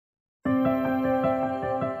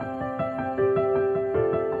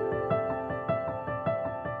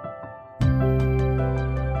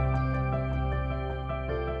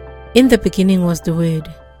In the beginning was the Word,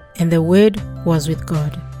 and the Word was with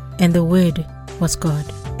God, and the Word was God,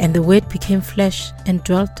 and the Word became flesh and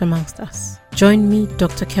dwelt amongst us. Join me,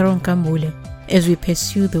 Dr. Karen Kambule, as we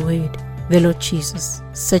pursue the Word, the Lord Jesus,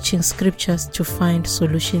 searching scriptures to find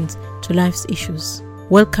solutions to life's issues.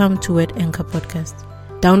 Welcome to Word Anchor Podcast.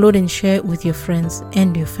 Download and share with your friends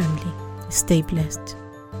and your family. Stay blessed.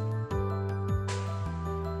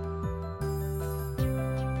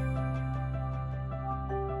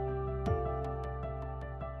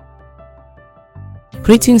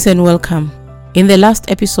 Greetings and welcome. In the last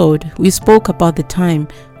episode, we spoke about the time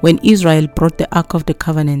when Israel brought the Ark of the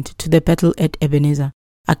Covenant to the battle at Ebenezer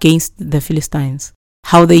against the Philistines.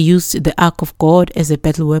 How they used the Ark of God as a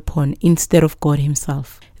battle weapon instead of God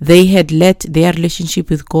himself. They had let their relationship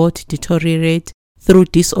with God deteriorate through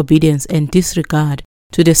disobedience and disregard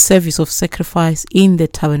to the service of sacrifice in the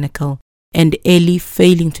tabernacle, and Eli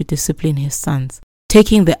failing to discipline his sons.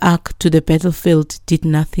 Taking the Ark to the battlefield did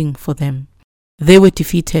nothing for them. They were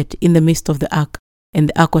defeated in the midst of the Ark, and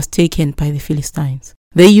the Ark was taken by the Philistines.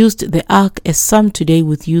 They used the Ark as some today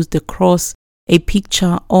would use the cross, a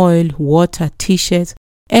picture, oil, water, t-shirts,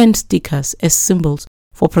 and stickers as symbols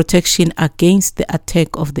for protection against the attack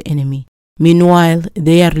of the enemy. Meanwhile,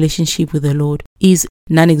 their relationship with the Lord is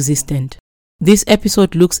non-existent. This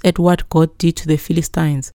episode looks at what God did to the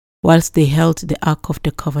Philistines whilst they held the Ark of the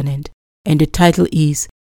Covenant, and the title is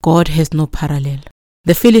God Has No Parallel.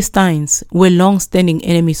 The Philistines were long-standing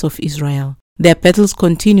enemies of Israel. Their battles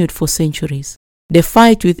continued for centuries. The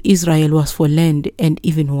fight with Israel was for land and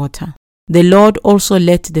even water. The Lord also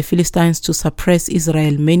led the Philistines to suppress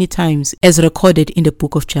Israel many times, as recorded in the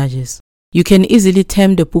book of Judges. You can easily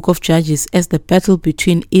term the book of Judges as the battle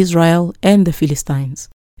between Israel and the Philistines.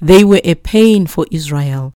 They were a pain for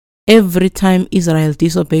Israel. Every time Israel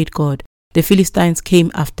disobeyed God, the Philistines came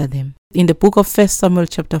after them. In the book of 1 Samuel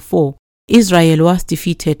chapter 4, Israel was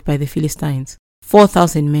defeated by the Philistines.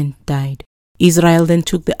 4,000 men died. Israel then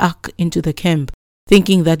took the ark into the camp,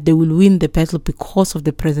 thinking that they will win the battle because of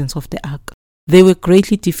the presence of the ark. They were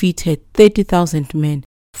greatly defeated, 30,000 men,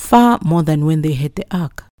 far more than when they had the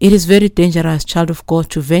ark. It is very dangerous, child of God,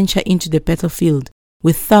 to venture into the battlefield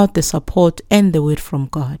without the support and the word from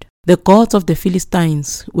God. The gods of the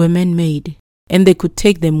Philistines were man-made, and they could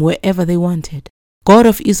take them wherever they wanted. God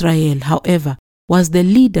of Israel, however, was the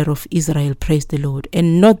leader of Israel, praise the Lord,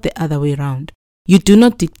 and not the other way around. You do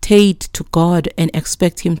not dictate to God and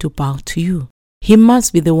expect him to bow to you. He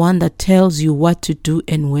must be the one that tells you what to do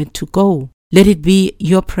and where to go. Let it be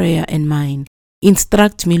your prayer and mine.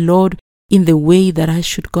 Instruct me, Lord, in the way that I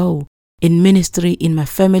should go, in ministry, in my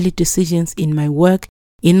family decisions, in my work,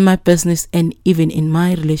 in my business, and even in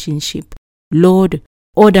my relationship. Lord,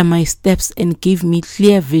 order my steps and give me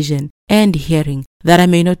clear vision and hearing, that I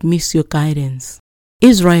may not miss your guidance.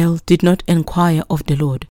 Israel did not inquire of the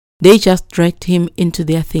Lord. They just dragged him into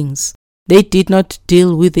their things. They did not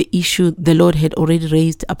deal with the issue the Lord had already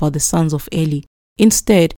raised about the sons of Eli.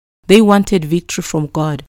 Instead, they wanted victory from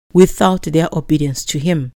God without their obedience to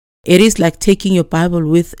him. It is like taking your Bible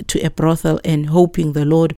with to a brothel and hoping the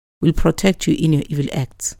Lord will protect you in your evil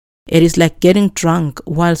acts. It is like getting drunk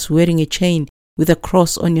whilst wearing a chain with a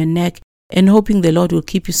cross on your neck and hoping the Lord will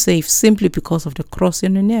keep you safe simply because of the cross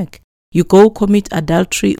on your neck. You go commit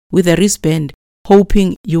adultery with a wristband,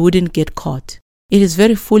 hoping you wouldn't get caught. It is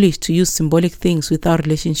very foolish to use symbolic things without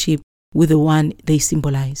relationship with the one they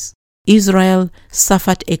symbolize. Israel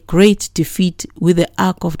suffered a great defeat with the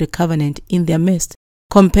Ark of the Covenant in their midst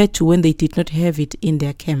compared to when they did not have it in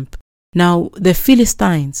their camp. Now, the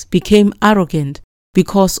Philistines became arrogant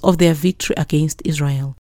because of their victory against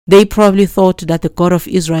Israel. They probably thought that the God of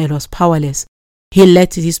Israel was powerless. He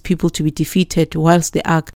led his people to be defeated whilst the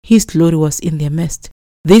ark, his glory, was in their midst.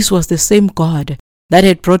 This was the same God that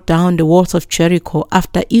had brought down the walls of Jericho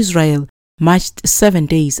after Israel marched 7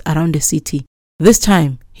 days around the city. This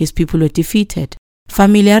time, his people were defeated.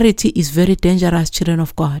 Familiarity is very dangerous, children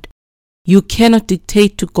of God. You cannot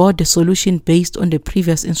dictate to God the solution based on the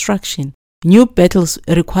previous instruction. New battles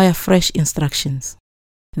require fresh instructions.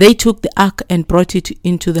 They took the ark and brought it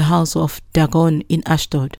into the house of Dagon in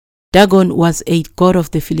Ashdod. Dagon was a god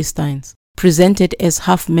of the Philistines, presented as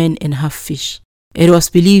half man and half fish. It was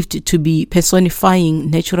believed to be personifying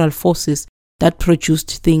natural forces that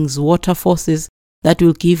produced things, water forces that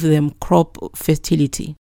will give them crop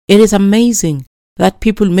fertility. It is amazing that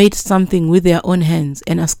people made something with their own hands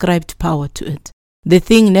and ascribed power to it. The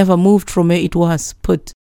thing never moved from where it was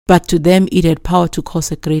put, but to them it had power to cause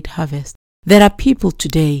a great harvest. There are people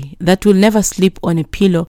today that will never sleep on a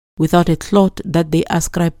pillow without a cloth that they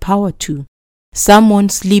ascribe power to. Some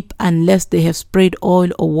won't sleep unless they have sprayed oil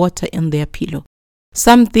or water in their pillow.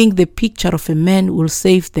 Some think the picture of a man will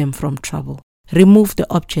save them from trouble. Remove the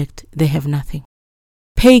object, they have nothing.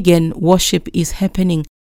 Pagan worship is happening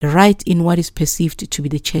right in what is perceived to be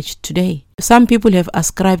the church today. Some people have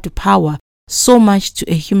ascribed power so much to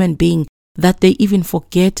a human being that they even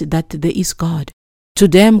forget that there is God. To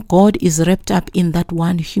them, God is wrapped up in that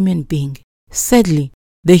one human being. Sadly,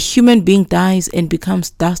 the human being dies and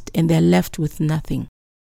becomes dust and they are left with nothing.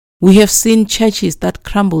 We have seen churches that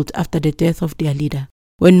crumbled after the death of their leader.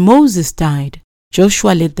 When Moses died,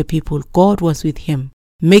 Joshua led the people. God was with him.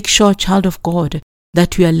 Make sure, child of God,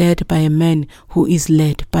 that you are led by a man who is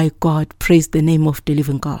led by God. Praise the name of the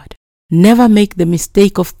living God. Never make the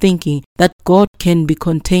mistake of thinking that God can be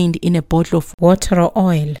contained in a bottle of water or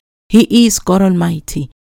oil. He is God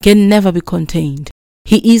Almighty, can never be contained.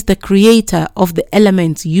 He is the creator of the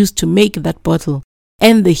elements used to make that bottle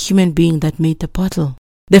and the human being that made the bottle.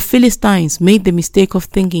 The Philistines made the mistake of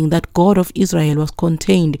thinking that God of Israel was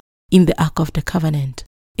contained in the Ark of the Covenant.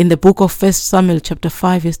 In the book of 1 Samuel chapter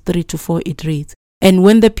 5 verse 3-4 it reads, "And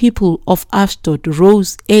when the people of Ashdod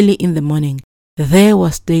rose early in the morning, there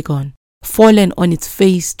was Dagon, fallen on its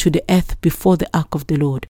face to the earth before the ark of the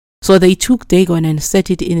Lord. So they took Dagon and set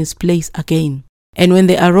it in its place again. And when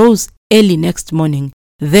they arose early next morning,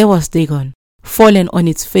 there was Dagon, fallen on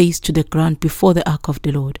its face to the ground before the ark of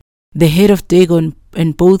the Lord. The head of Dagon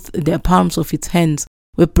and both the palms of its hands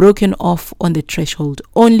were broken off on the threshold.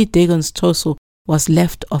 Only Dagon's torso was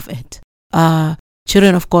left of it."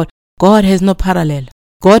 Children of God, God has no parallel.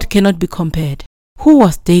 God cannot be compared. Who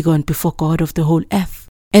was Dagon before God of the whole earth?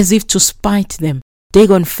 As if to spite them,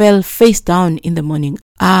 Dagon fell face down in the morning.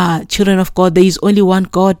 Children of God, there is only one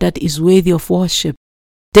God that is worthy of worship.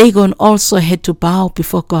 Dagon also had to bow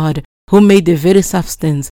before God, who made the very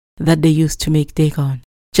substance that they used to make Dagon.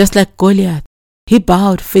 Just like Goliath, he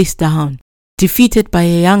bowed face down, defeated by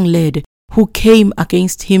a young lad who came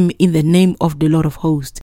against him in the name of the Lord of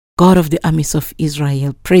hosts, God of the armies of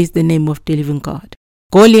Israel. Praise the name of the living God.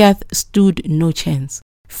 Goliath stood no chance,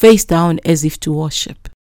 face down as if to worship.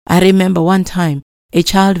 I remember one time a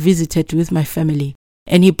child visited with my family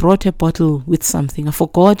and he brought a bottle with something. I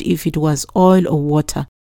forgot if it was oil or water,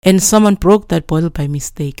 and someone broke that bottle by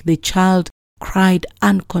mistake. The child cried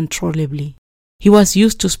uncontrollably. He was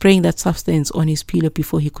used to spraying that substance on his pillow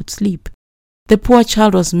before he could sleep. The poor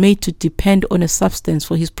child was made to depend on a substance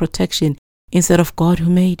for his protection instead of God who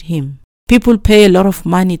made him. People pay a lot of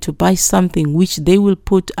money to buy something which they will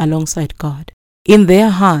put alongside God. In their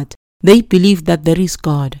heart, they believe that there is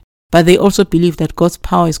God, but they also believe that God's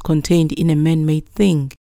power is contained in a man-made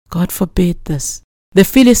thing. God forbid this. The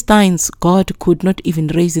Philistines' God could not even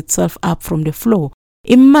raise itself up from the floor.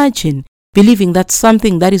 Imagine believing that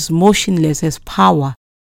something that is motionless has power.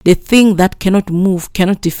 The thing that cannot move,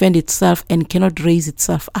 cannot defend itself, and cannot raise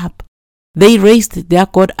itself up. They raised their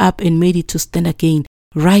God up and made it to stand again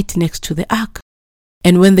right next to the ark.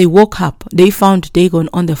 And when they woke up, they found Dagon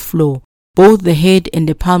on the floor. Both the head and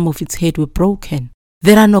the palm of its head were broken.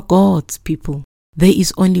 There are no gods, people. There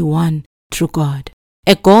is only one true God.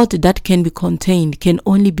 A God that can be contained can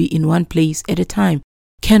only be in one place at a time,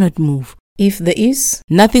 cannot move. If there is,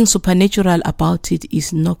 nothing supernatural about it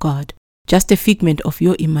is no God, just a figment of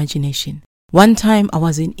your imagination. One time I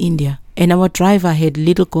was in India and our driver had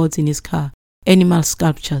little gods in his car, animal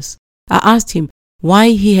sculptures. I asked him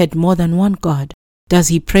why he had more than one God. Does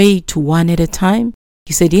he pray to one at a time?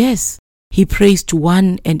 He said yes. He prays to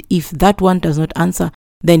one, and if that one does not answer,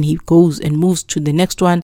 then he goes and moves to the next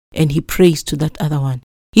one and he prays to that other one.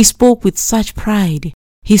 He spoke with such pride.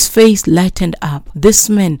 His face lightened up. This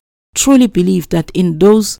man truly believed that in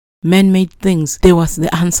those man-made things there was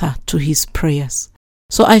the answer to his prayers.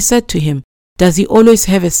 So I said to him, does he always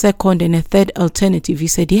have a second and a third alternative? He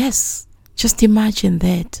said yes. Just imagine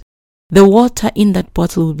that. The water in that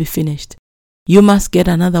bottle will be finished. You must get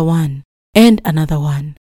another one, and another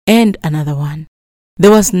one, and another one.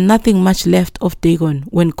 There was nothing much left of Dagon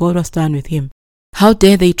when God was done with him. How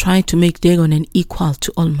dare they try to make Dagon an equal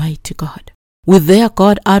to Almighty God? With their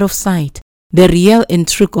God out of sight, the real and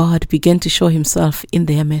true God began to show himself in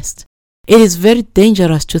their midst. It is very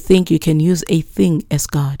dangerous to think you can use a thing as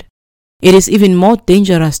God. It is even more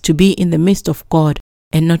dangerous to be in the midst of God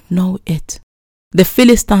and not know it. The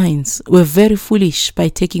Philistines were very foolish by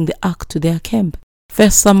taking the ark to their camp.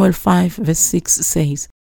 1 Samuel 5 verse 6 says,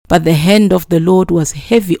 "But the hand of the Lord was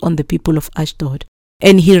heavy on the people of Ashdod,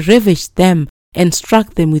 and he ravaged them and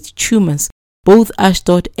struck them with tumors, both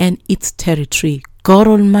Ashdod and its territory." God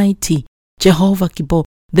Almighty, Jehovah Gibor,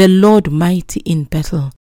 the Lord mighty in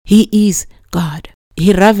battle. He is God.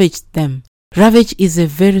 He ravaged them. Ravage is a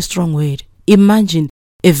very strong word. Imagine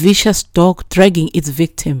a vicious dog dragging its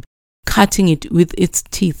victim. cutting it with its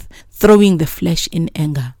teeth, throwing the flesh in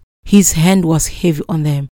anger. His hand was heavy on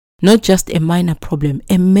them. Not just a minor problem,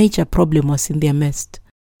 a major problem was in their midst.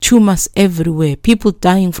 Tumors everywhere, people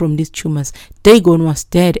dying from these tumors. Dagon was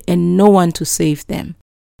dead and no one to save them.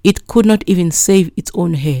 It could not even save its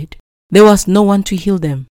own head. There was no one to heal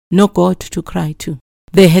them, no God to cry to.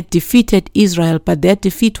 They had defeated Israel, but their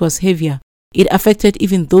defeat was heavier. It affected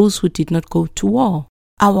even those who did not go to war.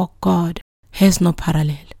 Our God has no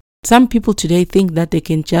parallel. Some people today think that they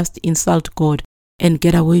can just insult God and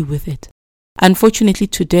get away with it. Unfortunately,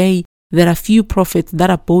 today, there are few prophets that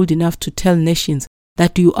are bold enough to tell nations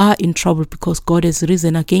that you are in trouble because God has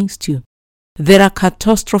risen against you. There are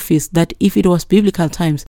catastrophes that if it was biblical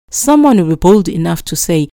times, someone would be bold enough to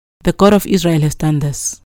say, the God of Israel has done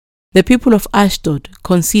this. The people of Ashdod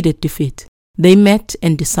conceded defeat. They met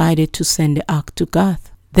and decided to send the ark to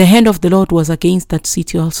Gath. The hand of the Lord was against that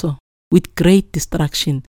city also, with great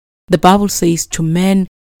destruction. The Bible says, to men,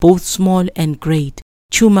 both small and great,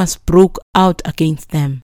 tumors broke out against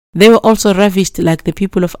them. They were also ravished like the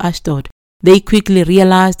people of Ashdod. They quickly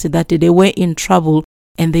realized that they were in trouble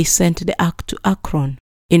and they sent the ark to Akron.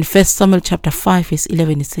 In 1 Samuel chapter 5 verse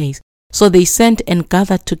 11 it says, so they sent and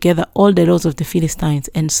gathered together all the lords of the Philistines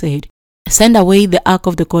and said, send away the ark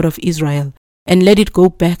of the God of Israel and let it go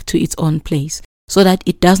back to its own place, so that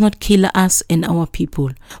it does not kill us and our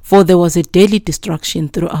people. For there was a deadly destruction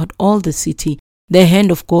throughout all the city. The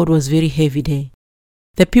hand of God was very heavy there.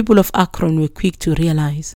 The people of Akron were quick to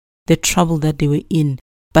realize the trouble that they were in,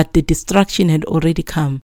 but the destruction had already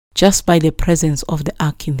come just by the presence of the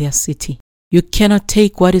ark in their city. You cannot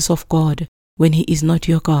take what is of God when He is not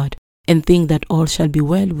your God and think that all shall be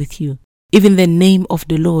well with you. Even the name of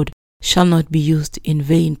the Lord shall not be used in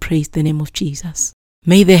vain. Praise the name of Jesus.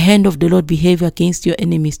 May the hand of the Lord be heavy against your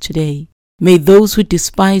enemies today. May those who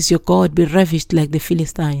despise your God be ravished like the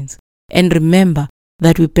Philistines. And remember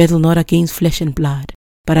that we battle not against flesh and blood,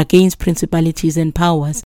 but against principalities and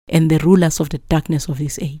powers and the rulers of the darkness of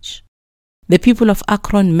this age. The people of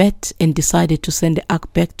Akron met and decided to send the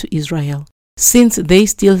ark back to Israel. Since they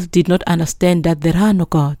still did not understand that there are no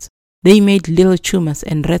gods, they made little tumors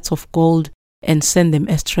and rats of gold and sent them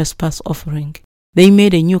as trespass offering. They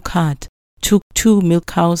made a new cart, took 2 milk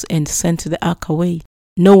cows and sent the ark away,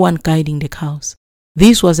 no one guiding the cows.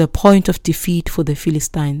 This was a point of defeat for the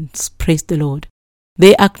Philistines. Praise the Lord.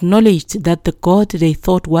 They acknowledged that the God they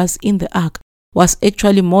thought was in the ark was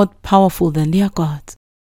actually more powerful than their God.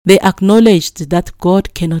 They acknowledged that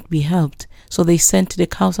God cannot be helped, so they sent the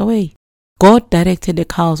cows away. God directed the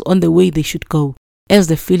cows on the way they should go. As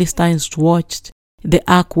the Philistines watched, the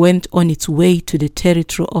ark went on its way to the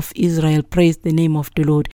territory of Israel. Praise the name of the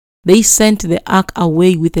Lord. They sent the ark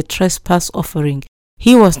away with a trespass offering.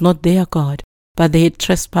 He was not their God, but they had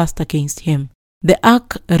trespassed against Him. The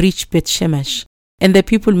ark reached Beth-Shemesh, and the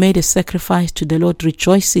people made a sacrifice to the Lord,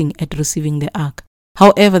 rejoicing at receiving the ark.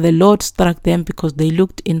 However, the Lord struck them because they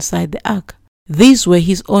looked inside the ark. These were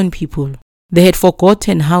His own people. They had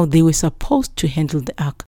forgotten how they were supposed to handle the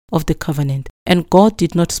ark of the covenant, and God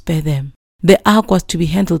did not spare them. The ark was to be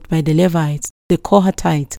handled by the Levites, the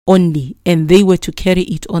Kohathites only, and they were to carry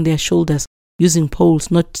it on their shoulders using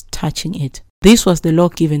poles, not touching it. This was the law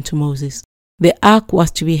given to Moses. The ark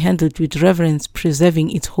was to be handled with reverence,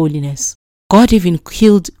 preserving its holiness. God even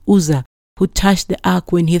killed Uzzah, who touched the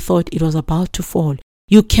ark when he thought it was about to fall.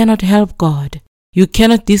 You cannot help God. You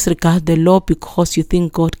cannot disregard the law because you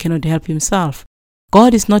think God cannot help Himself.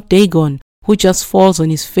 God is not Dagon, who just falls on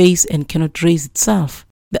his face and cannot raise itself.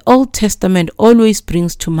 The Old Testament always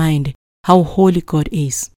brings to mind how holy God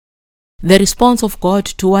is. The response of God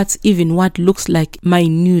towards even what looks like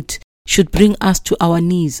minute should bring us to our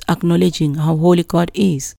knees, acknowledging how holy God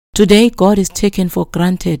is. Today, God is taken for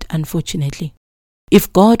granted, unfortunately.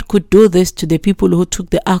 If God could do this to the people who took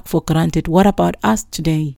the ark for granted, what about us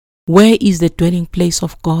today? Where is the dwelling place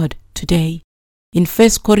of God today? In 1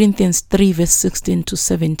 Corinthians 3 verse 16 to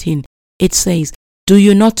 17, it says, do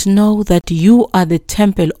you not know that you are the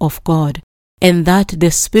temple of God, and that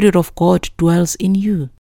the Spirit of God dwells in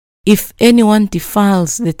you? If anyone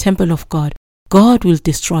defiles the temple of God, God will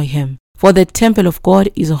destroy him. For the temple of God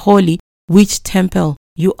is holy, which temple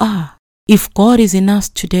you are. If God is in us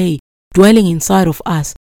today, dwelling inside of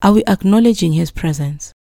us, are we acknowledging His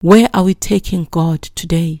presence? Where are we taking God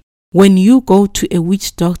today? When you go to a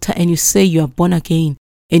witch doctor and you say you are born again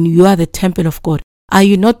and you are the temple of God, are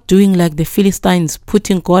you not doing like the Philistines,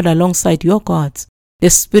 putting God alongside your gods, the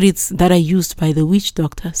spirits that are used by the witch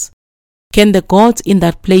doctors? Can the gods in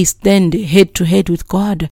that place stand head to head with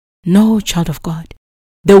God? No, child of God.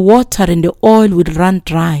 The water and the oil will run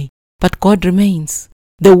dry, but God remains.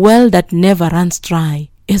 The well that never runs dry,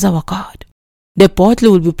 is our God. The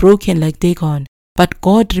bottle will be broken like Dagon, but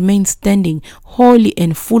God remains standing, holy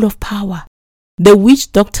and full of power. The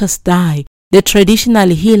witch doctors die, the traditional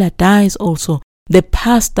healer dies also, the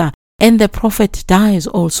pastor and the prophet dies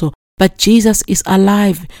also, but Jesus is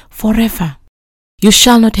alive forever. You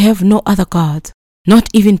shall not have no other gods, not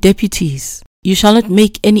even deputies. You shall not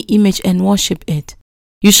make any image and worship it.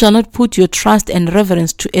 You shall not put your trust and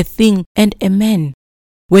reverence to a thing and a man.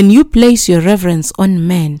 When you place your reverence on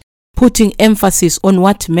men, putting emphasis on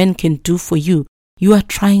what men can do for you, you are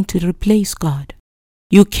trying to replace God.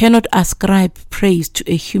 You cannot ascribe praise to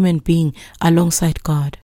a human being alongside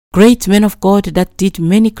God. Great men of God that did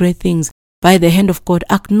many great things by the hand of God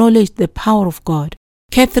acknowledged the power of God.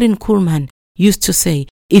 Catherine Kuhlman used to say,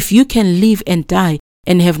 if you can live and die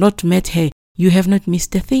and have not met her, you have not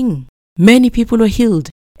missed a thing. Many people were healed,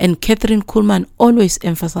 and Catherine Kuhlman always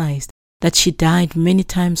emphasized that she died many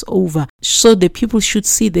times over, so the people should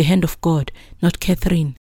see the hand of God, not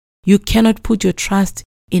Catherine. You cannot put your trust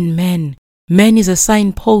in man. Man is a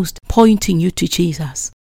signpost pointing you to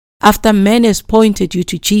Jesus. After man has pointed you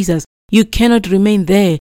to Jesus, you cannot remain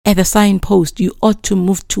there at the signpost. You ought to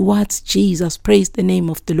move towards Jesus. Praise the name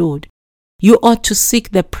of the Lord. You ought to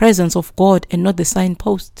seek the presence of God and not the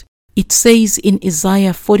signpost. It says in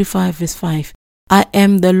Isaiah 45 verse 5, I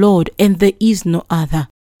am the Lord and there is no other.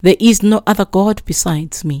 There is no other God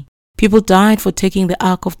besides me. People died for taking the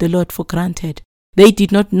ark of the Lord for granted. They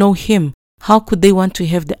did not know him. How could they want to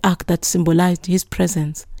have the ark that symbolized his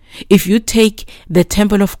presence? If you take the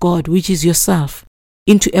temple of God, which is yourself,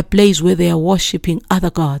 into a place where they are worshipping other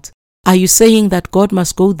gods, are you saying that God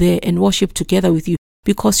must go there and worship together with you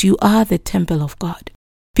because you are the temple of God?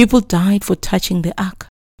 People died for touching the ark.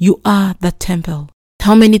 You are the temple.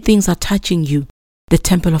 How many things are touching you? The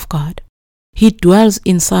temple of God. He dwells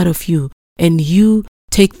inside of you, and you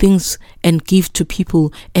take things and give to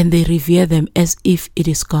people, and they revere them as if it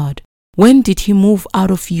is God. When did he move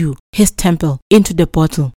out of you, his temple, into the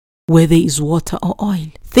bottle where there is water or oil?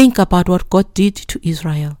 Think about what God did to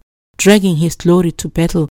Israel, dragging his glory to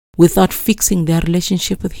battle without fixing their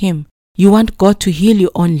relationship with him. You want God to heal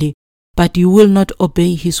you only, but you will not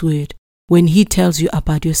obey his word when he tells you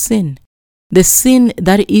about your sin. The sin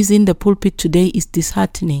that is in the pulpit today is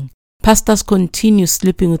disheartening. Pastors continue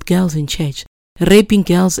sleeping with girls in church, raping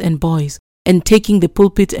girls and boys, and taking the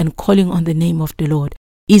pulpit and calling on the name of the Lord.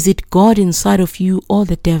 Is it God inside of you or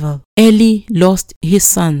the devil? Eli lost his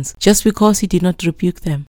sons just because he did not rebuke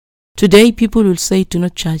them. Today people will say, do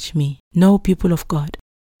not judge me. No, people of God.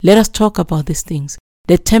 Let us talk about these things.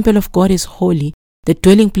 The temple of God is holy. The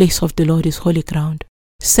dwelling place of the Lord is holy ground.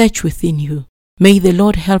 Search within you. May the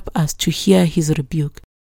Lord help us to hear his rebuke.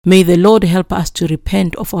 May the Lord help us to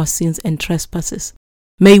repent of our sins and trespasses.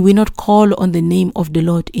 May we not call on the name of the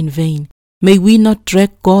Lord in vain. May we not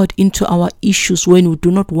drag God into our issues when we do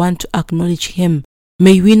not want to acknowledge him.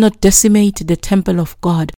 May we not decimate the temple of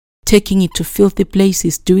God, taking it to filthy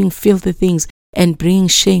places, doing filthy things, and bringing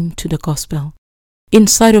shame to the gospel.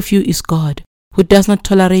 Inside of you is God, who does not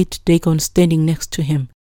tolerate Dagon standing next to him.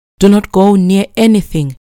 Do not go near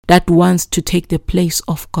anything that wants to take the place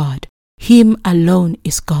of God. Him alone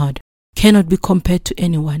is God, cannot be compared to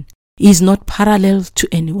anyone. He is not parallel to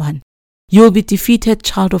anyone. You will be defeated,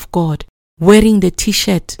 child of God, wearing the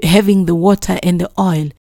t-shirt, having the water and the oil.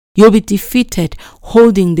 You'll be defeated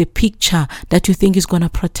holding the picture that you think is going to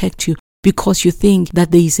protect you because you think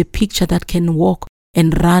that there is a picture that can walk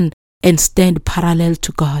and run and stand parallel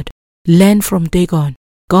to God. Learn from Dagon.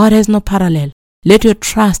 God has no parallel. Let your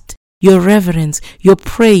trust, your reverence, your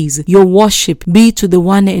praise, your worship be to the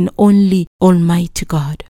one and only Almighty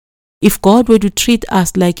God. If God were to treat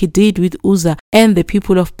us like he did with Uzzah and the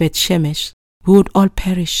people of Beth Shemesh, we would all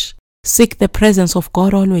perish. Seek the presence of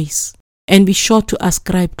God always, and be sure to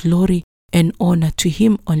ascribe glory and honor to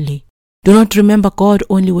him only. Do not remember God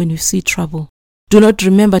only when you see trouble. Do not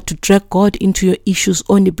remember to drag God into your issues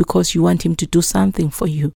only because you want him to do something for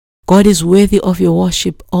you. God is worthy of your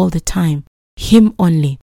worship all the time. Him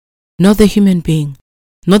only. Not the human being,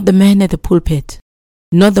 not the man at the pulpit,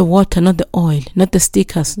 not the water, not the oil, not the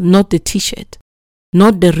stickers, not the t-shirt,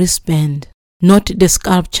 not the wristband, not the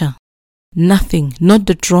sculpture, nothing, not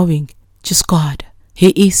the drawing, just God. He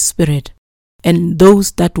is spirit, and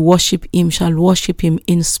those that worship him shall worship him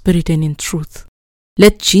in spirit and in truth.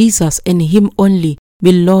 Let Jesus and him only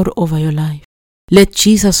be Lord over your life. Let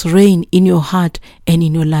Jesus reign in your heart and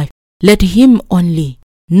in your life. Let him only,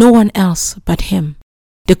 no one else but him.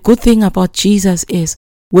 The good thing about Jesus is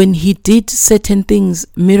when he did certain things,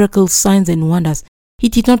 miracles, signs and wonders, he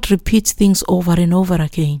did not repeat things over and over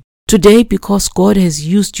again. Today, because God has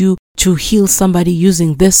used you to heal somebody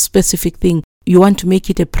using this specific thing, You want to make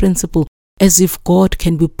it a principle, as if God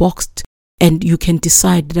can be boxed and you can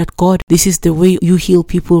decide that God, this is the way you heal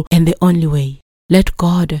people and the only way. Let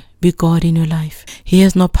God be God in your life. He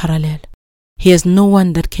has no parallel. He has no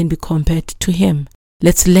one that can be compared to him.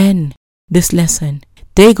 Let's learn this lesson.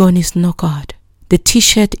 Dagon is no God. The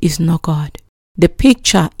t-shirt is no God. The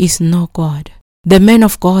picture is no God. The man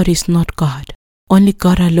of God is not God. Only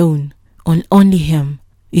God alone, only him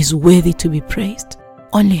is worthy to be praised.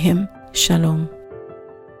 Only him. Shalom.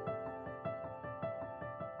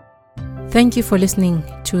 Thank you for listening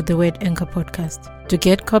to the Word Anchor podcast. To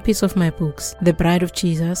get copies of my books, The Bride of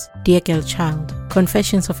Jesus, Dear Girl Child,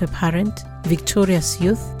 Confessions of a Parent, Victorious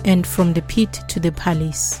Youth, and From the Pit to the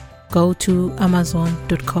Palace, go to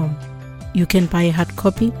Amazon.com. You can buy a hard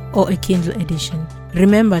copy or a Kindle edition.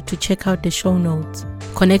 Remember to check out the show notes.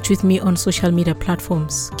 Connect with me on social media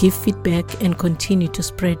platforms, give feedback, and continue to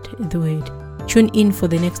spread the word. Tune in for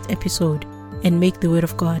the next episode and make the Word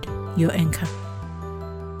of God your anchor.